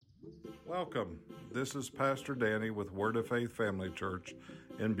Welcome. This is Pastor Danny with Word of Faith Family Church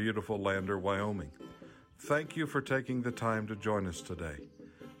in beautiful Lander, Wyoming. Thank you for taking the time to join us today.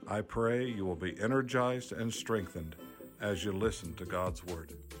 I pray you will be energized and strengthened as you listen to God's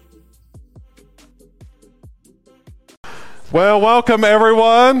Word. Well, welcome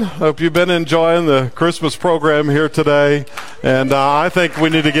everyone. Hope you've been enjoying the Christmas program here today. And I think we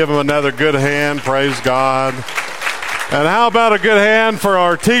need to give them another good hand. Praise God. And how about a good hand for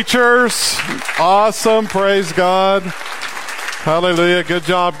our teachers? Awesome. Praise God. Hallelujah. Good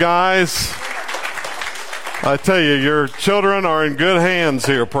job, guys. I tell you, your children are in good hands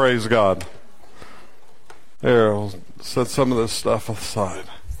here. Praise God. Here, I'll set some of this stuff aside.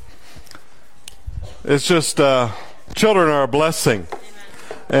 It's just, children are a blessing.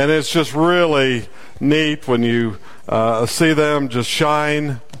 And it's just really neat when you see them just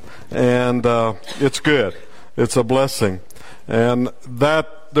shine. And it's good. It's a blessing. And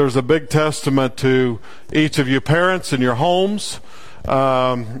that there's a big testament to each of you parents in your homes.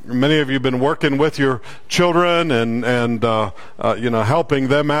 Many of you have been working with your children and helping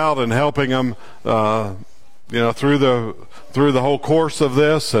them out and helping them through the whole course of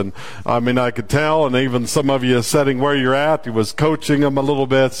this. And I mean, I could tell, and even some of you sitting where you're at, you was coaching them a little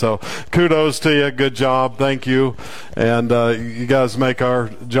bit. So kudos to you. Good job. Thank you. And you guys make our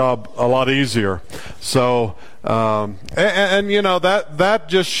job a lot easier. So that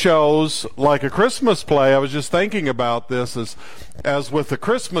just shows, like a Christmas play. I was just thinking about this as with the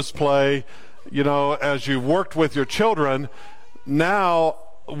Christmas play, as you've worked with your children. Now,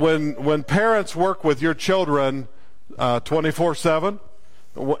 when parents work with your children 24/7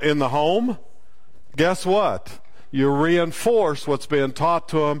 in the home, guess what? You reinforce what's being taught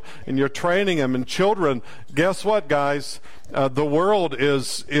to them, and you're training them. And children, guess what, guys? The world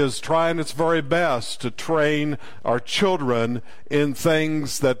is trying its very best to train our children in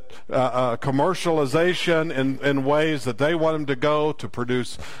things that commercialization in ways that they want them to go to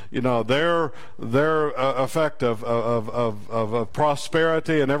produce, their effect of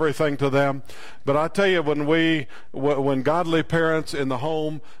prosperity and everything to them. But I tell you, when godly parents in the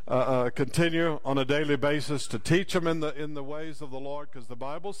home continue on a daily basis to teach them in the ways of the Lord, because the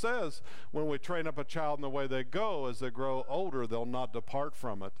Bible says when we train up a child in the way they go, as they grow older, they'll not depart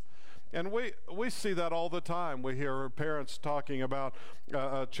from it. And we see that all the time. We hear parents talking about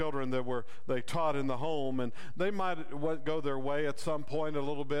children that they taught in the home, and they might go their way at some point a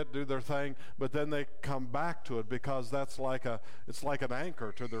little bit, do their thing, but then they come back to it because it's like an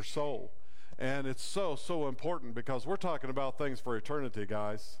anchor to their soul. And it's so important, because we're talking about things for eternity,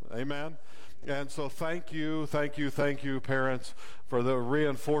 guys. Amen? And so thank you, parents, for the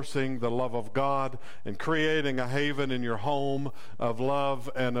reinforcing the love of God and creating a haven in your home of love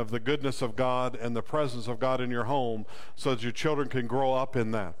and of the goodness of God and the presence of God in your home, so that your children can grow up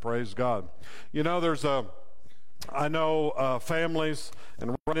in that. Praise God. I know families,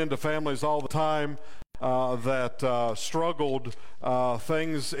 and run into families all the time, that struggled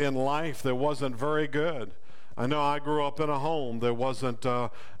things in life that wasn't very good. I know I grew up in a home that wasn't,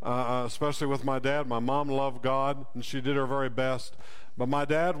 especially with my dad. My mom loved God, and she did her very best. But my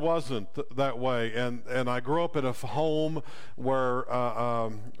dad wasn't that way, and I grew up in a home where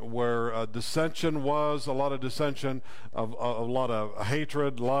dissension was, a lot of dissension, a lot of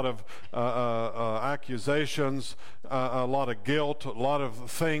hatred, a lot of accusations, a lot of guilt, a lot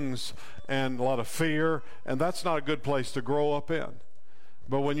of things, and a lot of fear, and that's not a good place to grow up in.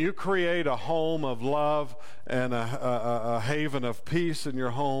 But when you create a home of love and a haven of peace in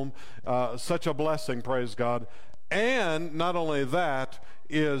your home, such a blessing, praise God. And not only that,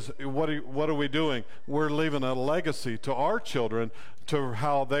 is what are we doing? We're leaving a legacy to our children, to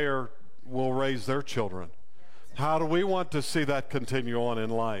how will raise their children. How do we want to see that continue on in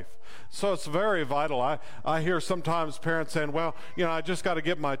life? So it's very vital. I hear sometimes parents saying, well, I just got to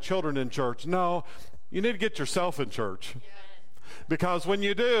get my children in church. No, you need to get yourself in church. Because when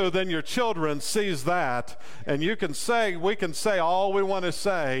you do, then your children sees that, and we can say all we want to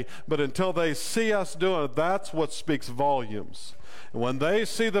say, but until they see us doing it, that's what speaks volumes. And when they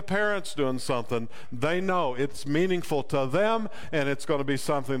see the parents doing something, they know it's meaningful to them, and it's going to be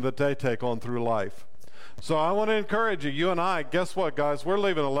something that they take on through life. So I want to encourage you and I, guess what, guys? We're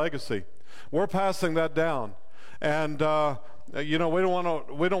leaving a legacy. We're passing that down. And we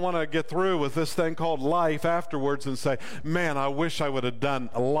don't want to get through with this thing called life afterwards and say, man, I wish I would have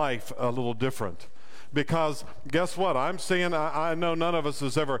done life a little different. Because guess what? I know none of us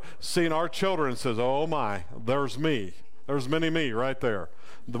has ever seen our children and says, oh my, there's me. There's mini me right there.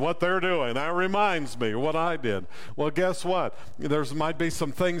 what they're doing. That reminds me of what I did. Well, guess what? There might be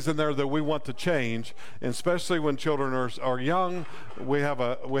some things in there that we want to change, and especially when children are young. We have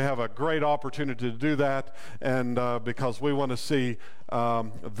a great opportunity to do that, and because we want to see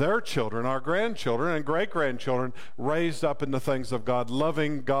their children, our grandchildren and great-grandchildren, raised up in the things of God,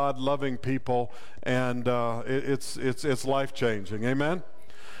 loving people, and it's life-changing. Amen?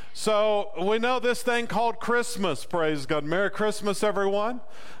 So we know this thing called Christmas, praise God. Merry Christmas, everyone.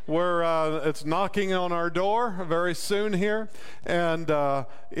 It's knocking on our door very soon here, and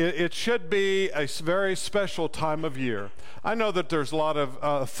it should be a very special time of year. I know that there's a lot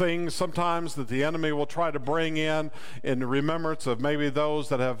of things sometimes that the enemy will try to bring in remembrance of maybe those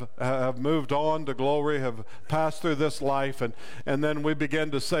that have moved on to glory, have passed through this life, and then we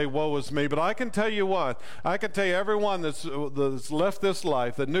begin to say, woe is me. But I can tell you what, I can tell you everyone that's left this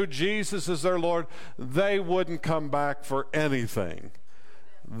life, that knew Jesus is their Lord, they wouldn't come back for anything.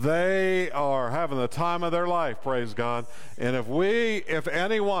 They are having the time of their life, praise God. And if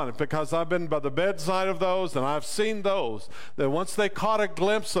anyone, because I've been by the bedside of those and I've seen those, that once they caught a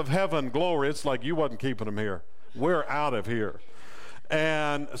glimpse of heaven, glory, it's like you wasn't keeping them here. We're out of here.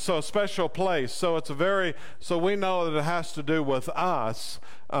 And so a special place. So we know that it has to do with us,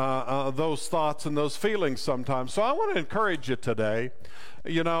 those thoughts and those feelings sometimes. So I want to encourage you today.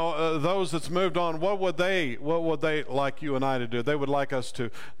 Those that's moved on, what would they like you and I to do? They would like us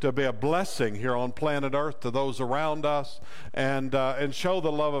to be a blessing here on planet Earth to those around us, and show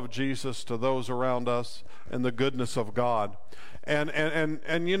the love of Jesus to those around us and the goodness of God. And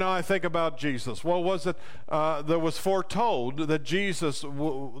I think about Jesus. What was it that was foretold that Jesus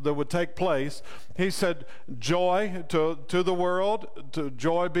that would take place? He said, joy to the world, to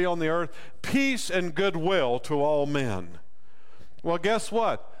joy be on the earth, peace and goodwill to all men. Well, guess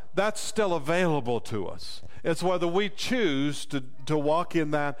what? That's still available to us. It's whether we choose to walk in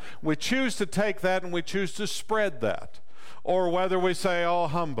that, we choose to take that, and we choose to spread that, or whether we say, oh,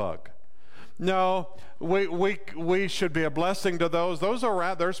 humbug. No, we should be a blessing to those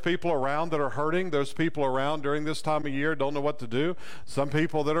around. There's people around that are hurting. There's people around during this time of year don't know what to do. Some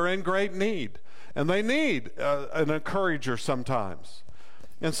people that are in great need, and they need an encourager sometimes.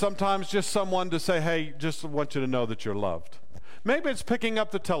 And sometimes just someone to say, hey, just want you to know that you're loved. Maybe it's picking up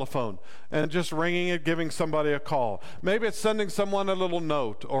the telephone and just ringing it, giving somebody a call. Maybe it's sending someone a little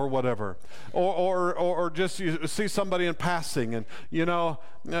note or whatever. Or just you see somebody in passing. And,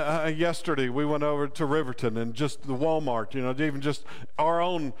 yesterday we went over to Riverton and just the Walmart, even just our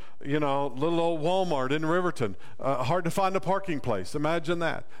own, little old Walmart in Riverton. Hard to find a parking place. Imagine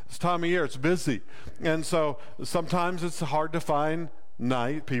that. This time of year, it's busy. And so sometimes it's hard to find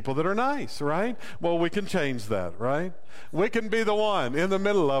people that are nice, right? Well, we can change that, right? We can be the one in the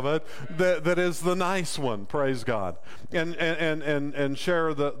middle of it that is the nice one, praise God, and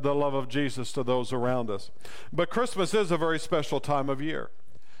share the love of Jesus to those around us. But Christmas is a very special time of year.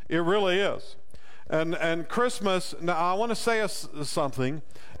 It really is. And Christmas, now I want to say something,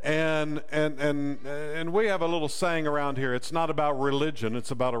 and we have a little saying around here, it's not about religion,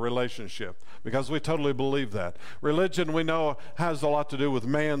 it's about a relationship, because we totally believe that. Religion, we know, has a lot to do with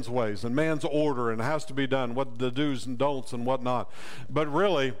man's ways and man's order, and it has to be done, what the do's and don'ts and whatnot. But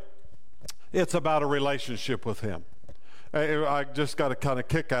really, it's about a relationship with Him. I just got a kind of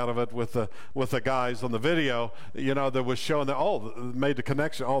kick out of it with the guys on the video, that was showing that, made the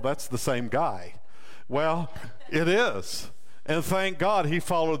connection, that's the same guy. Well, it is. And thank God He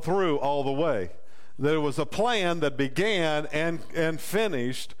followed through all the way. There was a plan that began and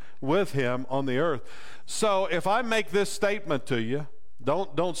finished with Him on the earth. So if I make this statement to you,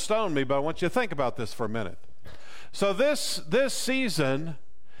 don't stone me, but I want you to think about this for a minute. So this season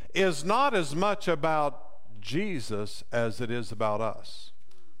is not as much about Jesus as it is about us.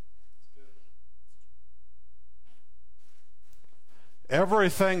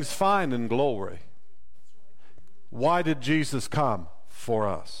 Everything's fine in glory. Why did Jesus come? For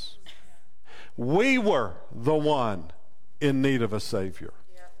us. We were the one in need of a Savior.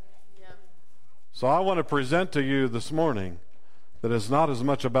 So I want to present to you this morning that it's not as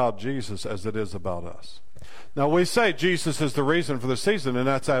much about Jesus as it is about us. Now we say Jesus is the reason for the season, and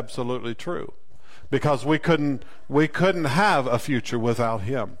that's absolutely true, because we couldn't have a future without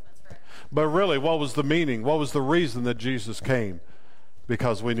Him. But really, what was the meaning? What was the reason that Jesus came?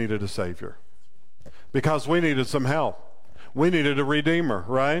 Because we needed a Savior. Because we needed some help. We needed a Redeemer,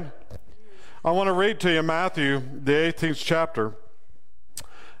 right? I want to read to you Matthew, the 18th chapter,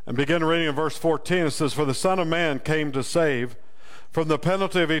 and begin reading in verse 14. It says, "For the Son of Man came to save from the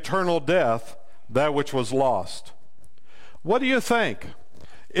penalty of eternal death that which was lost." What do you think?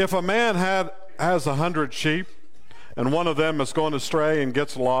 If a man has 100 sheep and one of them is going astray and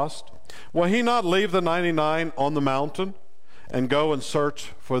gets lost, will he not leave the 99 on the mountain and go and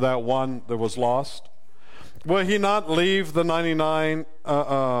search for that one that was lost? Will he not leave the 99,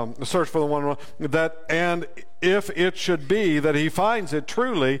 search for the one that, and if it should be that he finds it,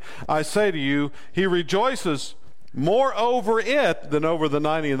 truly, I say to you, he rejoices more over it than over the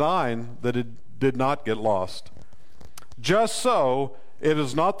 99 that it did not get lost. Just so, it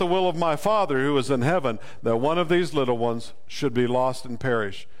is not the will of my Father who is in heaven that one of these little ones should be lost and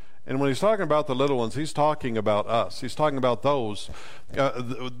perish. And when he's talking about the little ones, he's talking about us. He's talking about those,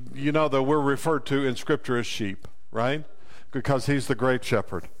 that we're referred to in Scripture as sheep, right? Because he's the great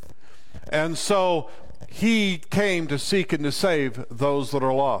shepherd. And so he came to seek and to save those that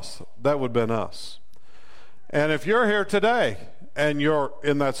are lost. That would have been us. And if you're here today and you're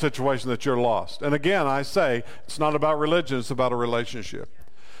in that situation that you're lost, and again, I say, it's not about religion, it's about a relationship.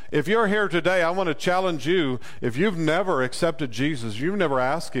 If you're here today, I want to challenge you, if you've never accepted Jesus, you've never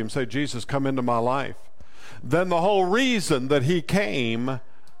asked him, say, Jesus, come into my life, then the whole reason that he came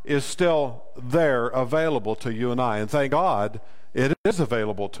is still there available to you and I. And thank God it is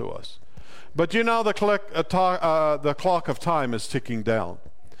available to us. But you know, the clock of time is ticking down.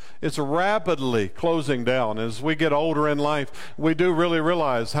 It's rapidly closing down. As we get older in life, we do really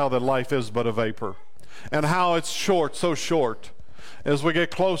realize how that life is but a vapor, and how it's short, so short. As we get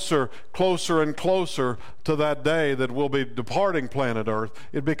closer and closer to that day that we'll be departing planet Earth,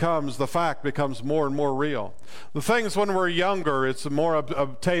 the fact becomes more and more real. The things when we're younger, it's more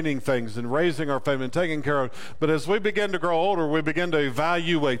obtaining things and raising our family and taking care of. But as we begin to grow older, we begin to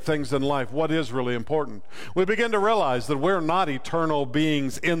evaluate things in life, what is really important. We begin to realize that we're not eternal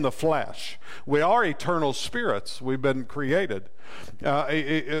beings in the flesh. We are eternal spirits. We've been created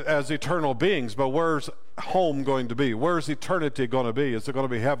as eternal beings, but where's home going to be? Where's eternity going to be? Is it going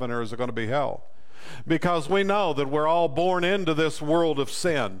to be heaven or is it going to be hell? Because we know that we're all born into this world of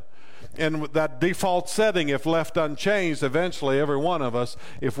sin. And that default setting, if left unchanged, eventually every one of us,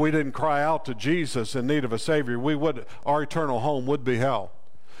 if we didn't cry out to Jesus in need of a Savior, our eternal home would be hell.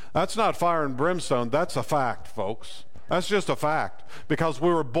 That's not fire and brimstone. That's a fact, folks. That's just a fact, because we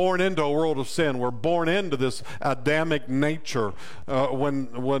were born into a world of sin. We're born into this Adamic nature.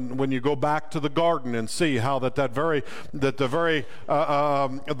 When you go back to the garden and see how the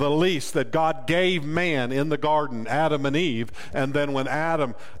lease that God gave man in the garden, Adam and Eve, and then when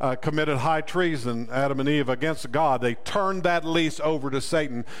Adam committed high treason, Adam and Eve against God, they turned that lease over to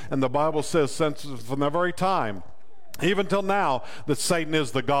Satan. And the Bible says, since from the very time, even till now, that Satan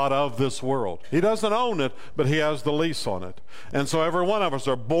is the god of this world. He doesn't own it, but he has the lease on it. And so every one of us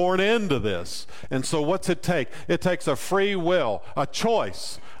are born into this. And so what's it take? It takes a free will, a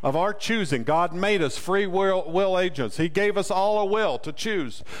choice of our choosing. God made us free will agents. He gave us all a will to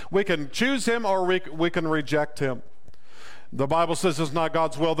choose. We can choose him or we can reject him. The Bible says it's not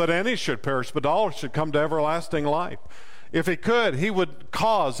God's will that any should perish, but all should come to everlasting life. If he could, he would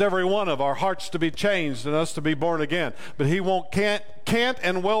cause every one of our hearts to be changed and us to be born again. But he can't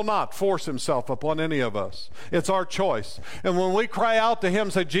and will not force himself upon any of us. It's our choice. And when we cry out to him,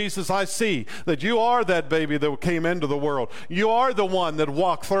 say, Jesus, I see that you are that baby that came into the world. You are the one that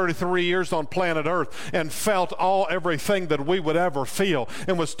walked 33 years on planet Earth and felt everything that we would ever feel,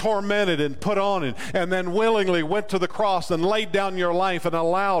 and was tormented and put on, and then willingly went to the cross and laid down your life and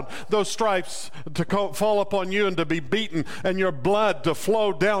allowed those stripes to fall upon you and to be beaten and your blood to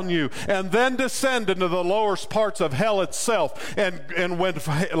flow down you, and then descend into the lowest parts of hell itself, and went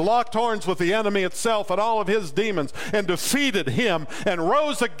locked horns with the enemy itself and all of his demons, and defeated him, and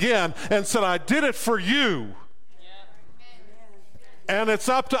rose again and said, I did it for you. And it's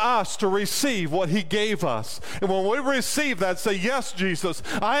up to us to receive what he gave us. And when we receive that, say, yes, Jesus,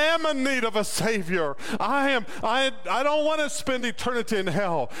 I am in need of a Savior. I don't want to spend eternity in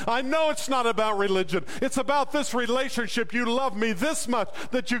hell. I know it's not about religion. It's about this relationship. You love me this much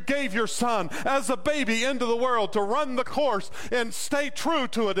that you gave your son as a baby into the world to run the course and stay true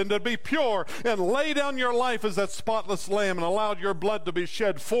to it and to be pure and lay down your life as that spotless lamb and allowed your blood to be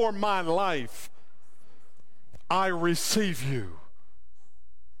shed for my life. I receive you.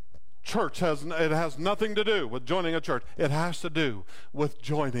 Church has nothing to do with joining a church. It has to do with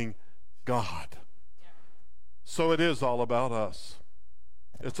joining God. So it is all about us.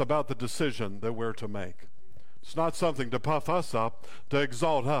 It's about the decision that we're to make. It's not something to puff us up, to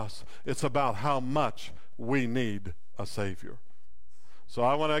exalt us. It's about how much we need a Savior. So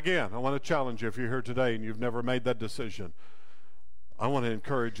I want to challenge you, if you're here today and you've never made that decision, I want to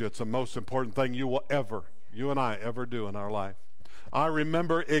encourage you. It's the most important thing you and I ever do in our life. I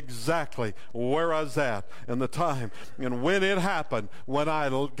remember exactly where I was at and the time and when it happened when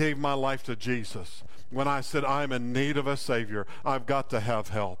I gave my life to Jesus. when I said, I'm in need of a Savior. I've got to have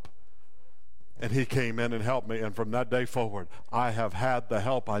help. And he came in and helped me. And from that day forward, I have had the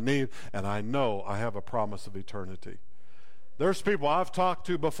help I need, and I know I have a promise of eternity. There's people I've talked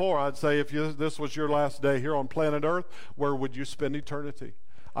to before. I'd say, if this was your last day here on planet Earth, where would you spend eternity?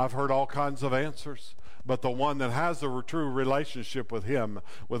 I've heard all kinds of answers. But the one that has a true relationship with him,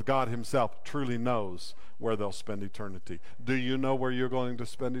 with God himself, truly knows where they'll spend eternity. Do you know where you're going to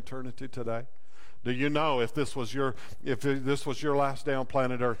spend eternity today? Do you know if this was your last day on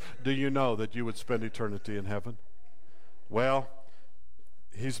planet Earth, do you know that you would spend eternity in heaven? Well,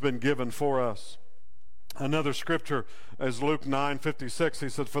 he's been given for us. Another scripture is Luke 9:56. He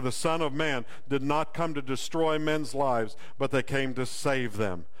said, for the Son of Man did not come to destroy men's lives, but they came to save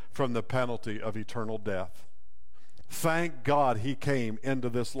them from the penalty of eternal death. Thank God he came into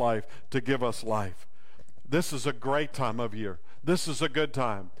this life to give us life. This is a great time of year. This is a good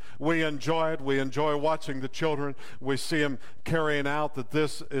time. We enjoy it. We enjoy watching the children. We see them carrying out that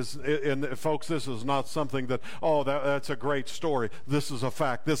this is, and folks, this is not something that, that's a great story. This is a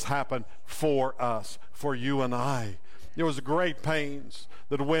fact. This happened for us, for you and I. There was great pains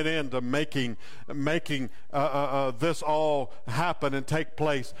that went into making this all happen and take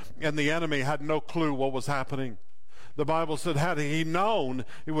place, and the enemy had no clue what was happening. The Bible said, had he known,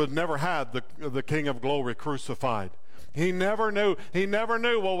 he would never had the King of Glory crucified. He never knew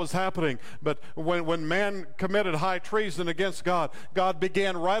what was happening. But when man committed high treason against God, God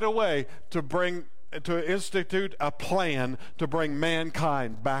began right away to institute a plan to bring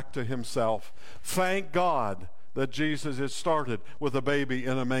mankind back to himself. Thank God that Jesus had started with a baby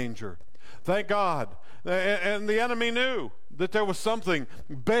in a manger. Thank God. And the enemy knew that there was something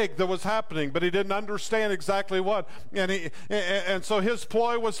big that was happening, but he didn't understand exactly what. And so his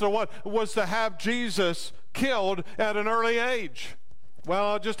ploy was to have Jesus killed at an early age. Well,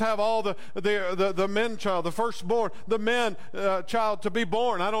 I'll just have all the men child, the firstborn, the men child to be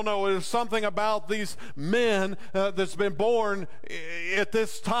born. I don't know. There's something about these men that's been born at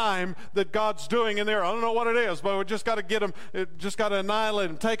this time that God's doing in there. I don't know what it is, but we just got to get them, just got to annihilate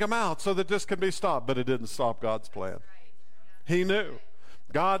them, take them out so that this can be stopped. But it didn't stop God's plan. He knew.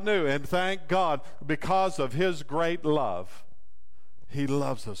 God knew. And thank God, because of his great love, he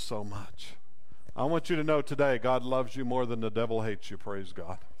loves us so much. I want you to know today, God loves you more than the devil hates you, praise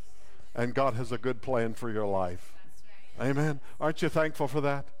God. And God has a good plan for your life. Amen. Aren't you thankful for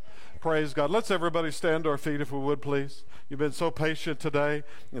that? Praise God. Let's everybody stand to our feet if we would, please. You've been so patient today,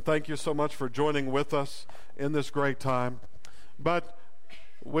 and thank you so much for joining with us in this great time. But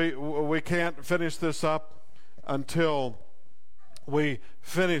we can't finish this up until we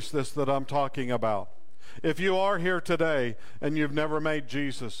finish this that I'm talking about. If you are here today and you've never made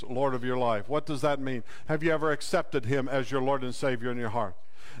Jesus Lord of your life, what does that mean? Have you ever accepted him as your Lord and Savior in your heart?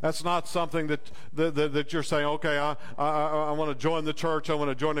 That's not something that you're saying, okay, I want to join the church, I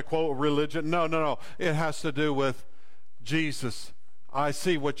want to join a quote religion. No. It has to do with Jesus. I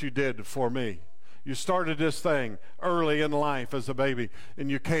see what you did for me. You started this thing early in life as a baby,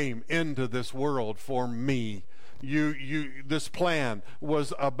 and you came into this world for me. This plan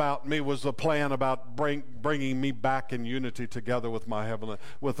was about me, was a plan about bringing me back in unity together with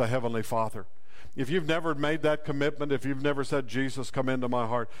the Heavenly Father. If you've never made that commitment, if you've never said, Jesus, come into my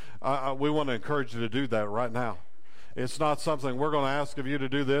heart, we want to encourage you to do that right now. It's not something we're going to ask of you to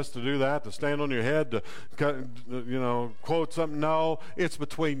do this, to do that, to stand on your head, to quote something. No, it's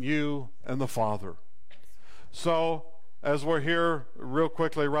between you and the Father. So, as we're here real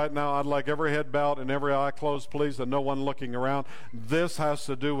quickly right now, I'd like every head bowed and every eye closed, please, and no one looking around. This has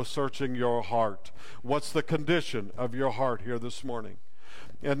to do with searching your heart. What's the condition of your heart here this morning?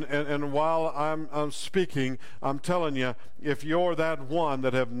 And while I'm speaking, I'm telling you, if you're that one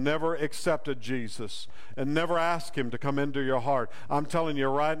that have never accepted Jesus and never asked him to come into your heart, I'm telling you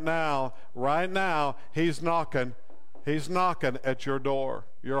right now, he's knocking at your door,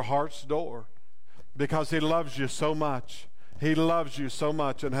 your heart's door. Because he loves you so much. He loves you so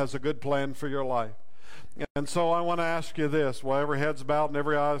much and has a good plan for your life. And so I want to ask you this, while every head's bowed and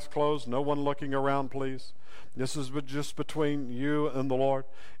every eye's closed, no one looking around, please. This is just between you and the Lord.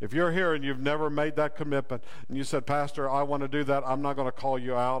 If you're here and you've never made that commitment, and you said, Pastor, I want to do that, I'm not going to call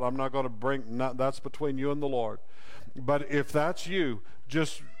you out. I'm not going to that's between you and the Lord. But if that's you,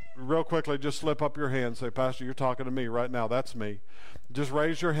 just real quickly, just slip up your hand and say, Pastor, you're talking to me right now. That's me. Just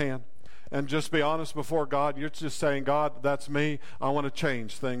raise your hand. And just be honest before God. You're just saying, God, that's me. I want to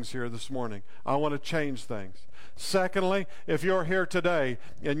change things here this morning. I want to change things. Secondly, if you're here today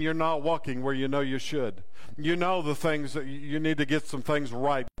and you're not walking where you know you should, you know the things that you need to get some things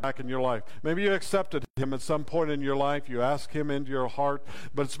right back in your life. Maybe you accepted him at some point in your life. You asked him into your heart,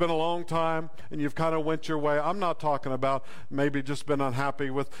 but it's been a long time and you've kind of went your way. I'm not talking about maybe just been unhappy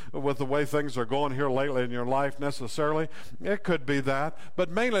with the way things are going here lately in your life necessarily. It could be that, but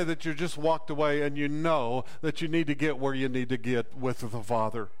mainly that you just walked away and you know that you need to get where you need to get with the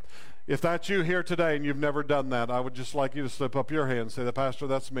Father. If that's you here today and you've never done that, I would just like you to slip up your hand and say, Pastor,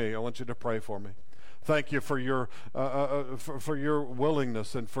 that's me. I want you to pray for me. Thank you for your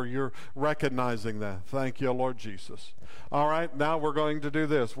willingness and for your recognizing that. Thank you, Lord Jesus. All right, now we're going to do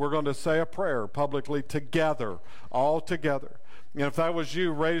this. We're going to say a prayer publicly together, all together. And if that was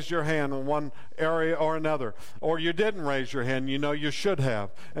you, raise your hand in one area or another. Or you didn't raise your hand, you know you should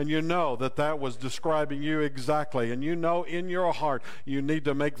have. And you know that that was describing you exactly. And you know in your heart you need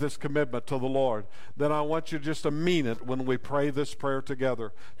to make this commitment to the Lord. Then I want you just to mean it when we pray this prayer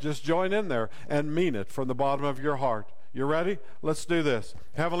together. Just join in there and mean it from the bottom of your heart. You ready? Let's do this.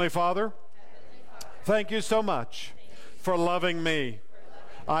 Heavenly Father, thank you so much for loving me.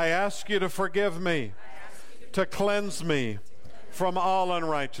 I ask you to forgive me, to cleanse me from all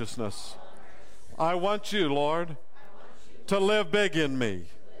unrighteousness. I want you, Lord, to live big in me,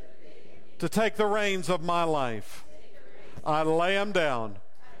 to take the reins of my life. I lay them down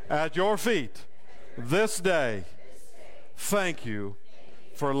at your feet this day. Thank you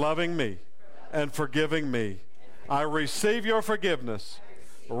for loving me and forgiving me. I receive your forgiveness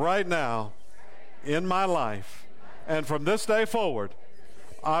right now in my life. And from this day forward,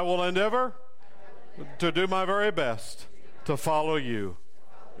 I will endeavor to do my very best to follow you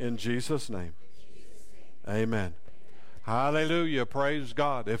in Jesus' name. Amen. Hallelujah. Praise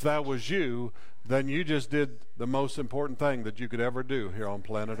God. If that was you, then you just did the most important thing that you could ever do here on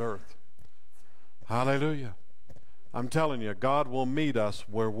planet Earth. Hallelujah. I'm telling you, God will meet us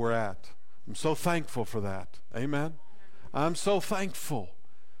where we're at. I'm so thankful for that. Amen. I'm so thankful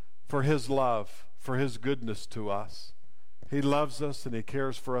for his love, for his goodness to us. He loves us and he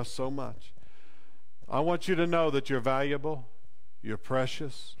cares for us so much. I want you to know that you're valuable, you're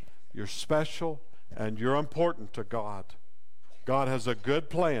precious, you're special, and you're important to God. God has a good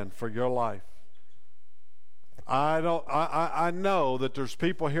plan for your life. I know that there's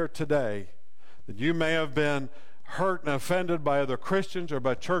people here today that you may have been hurt and offended by other Christians or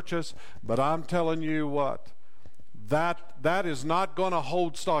by churches, but I'm telling you what, that is not going to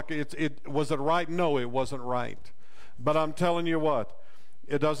hold stock. Was it right? No, it wasn't right. But I'm telling you what,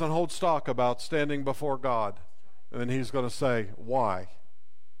 it doesn't hold stock about standing before God. And he's going to say, why?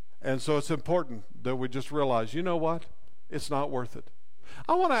 And so it's important that we just realize, you know what? It's not worth it.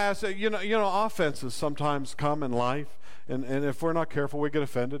 I want to ask, you know, offenses sometimes come in life. And if we're not careful, we get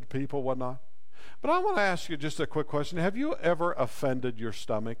offended, people, whatnot. But I want to ask you just a quick question. Have you ever offended your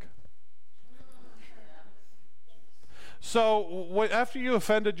stomach? So after you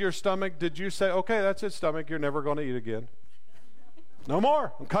offended your stomach, did you say, okay, that's it, stomach, you're never going to eat again? No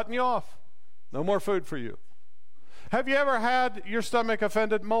more. I'm cutting you off. No more food for you. Have you ever had your stomach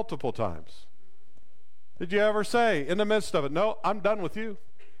offended multiple times? Did you ever say in the midst of it, no, I'm done with you?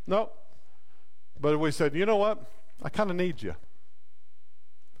 No. But we said, you know what? I kind of need you.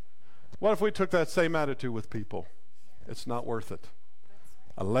 What if we took that same attitude with people? It's not worth it.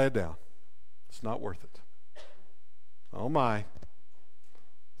 I lay it down. It's not worth it. Oh my.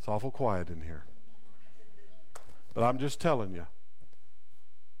 It's awful quiet in here. But I'm just telling you.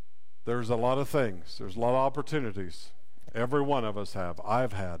 There's a lot of things. There's a lot of opportunities. Every one of us have.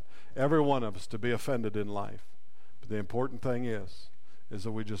 I've had. Every one of us to be offended in life. But the important thing is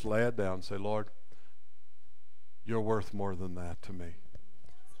that we just lay it down and say, Lord, you're worth more than that to me.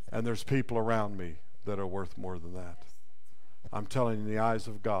 And there's people around me that are worth more than that. I'm telling you, in the eyes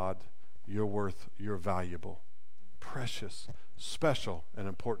of God, you're valuable, precious, special, and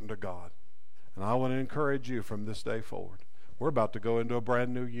important to God. And I want to encourage you from this day forward. We're about to go into a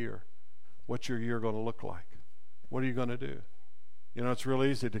brand new year. What's your year going to look like? What are you going to do? You know, it's real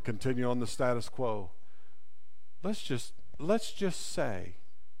easy to continue on the status quo. Let's just say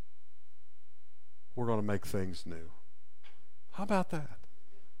we're going to make things new. How about that?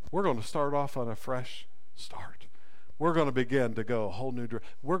 We're going to start off on a fresh start. We're going to begin to go a whole new direction.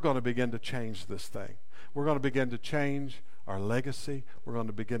 We're going to begin to change this thing. We're going to begin to change our legacy. We're going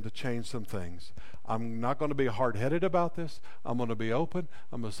to begin to change some things. I'm not going to be hard-headed about this. I'm going to be open.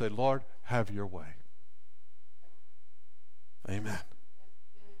 I'm going to say, Lord, have your way. Amen.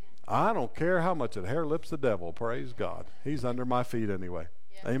 I don't care how much it hair lips the devil. Praise God. He's under my feet anyway.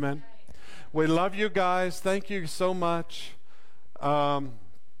 Yep. Amen. We love you guys. Thank you so much.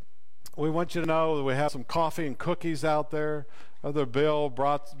 we want you to know that we have some coffee and cookies out there. Other Bill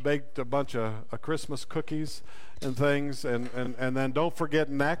baked a bunch of Christmas cookies and things. And then don't forget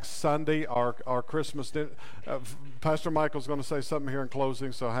next Sunday, our Christmas dinner. Pastor Michael's going to say something here in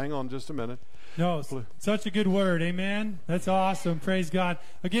closing, so hang on just a minute. No, such a good word. Amen. That's awesome. Praise God.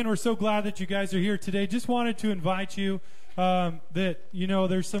 Again, we're so glad that you guys are here today. Just wanted to invite you that,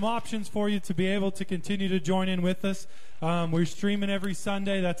 there's some options for you to be able to continue to join in with us. We're streaming every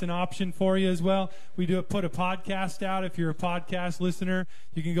Sunday. That's an option for you as well. We do put a podcast out. If you're a podcast listener,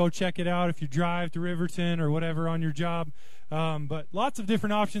 you can go check it out if you drive to Riverton or whatever on your job. But lots of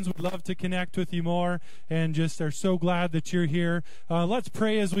different options. We'd love to connect with you more and just are so glad that you're here. Let's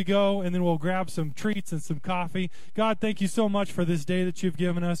pray as we go, and then we'll grab some treats and some coffee. God, thank you so much for this day that you've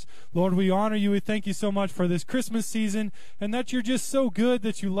given us. Lord, we honor you. We thank you so much for this Christmas season and that you're just so good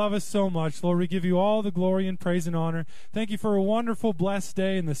that you love us so much. Lord, we give you all the glory and praise and honor. Thank you for a wonderful, blessed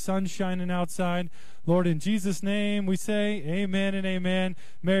day and the sun shining outside. Lord, in Jesus' name we say amen and amen.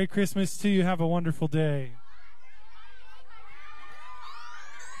 Merry Christmas to you. Have a wonderful day.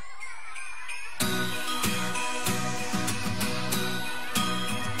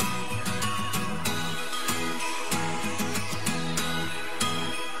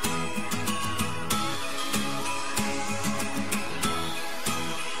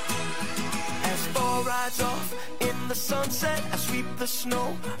 Off in the sunset, I sweep the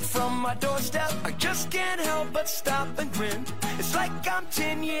snow from my doorstep. I just can't help but stop and grin. It's like I'm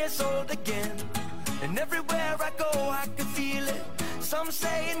 10 years old again. And everywhere I go, I can feel it. Some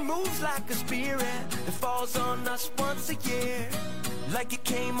say it moves like a spirit that falls on us once a year, like it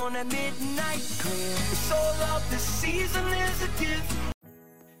came on that midnight clear. It's all of this season is a gift.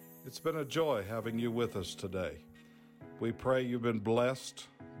 It's been a joy having you with us today. We pray you've been blessed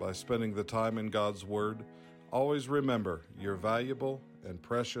by spending the time in God's Word. Always remember, you're valuable and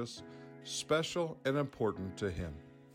precious, special and important to Him.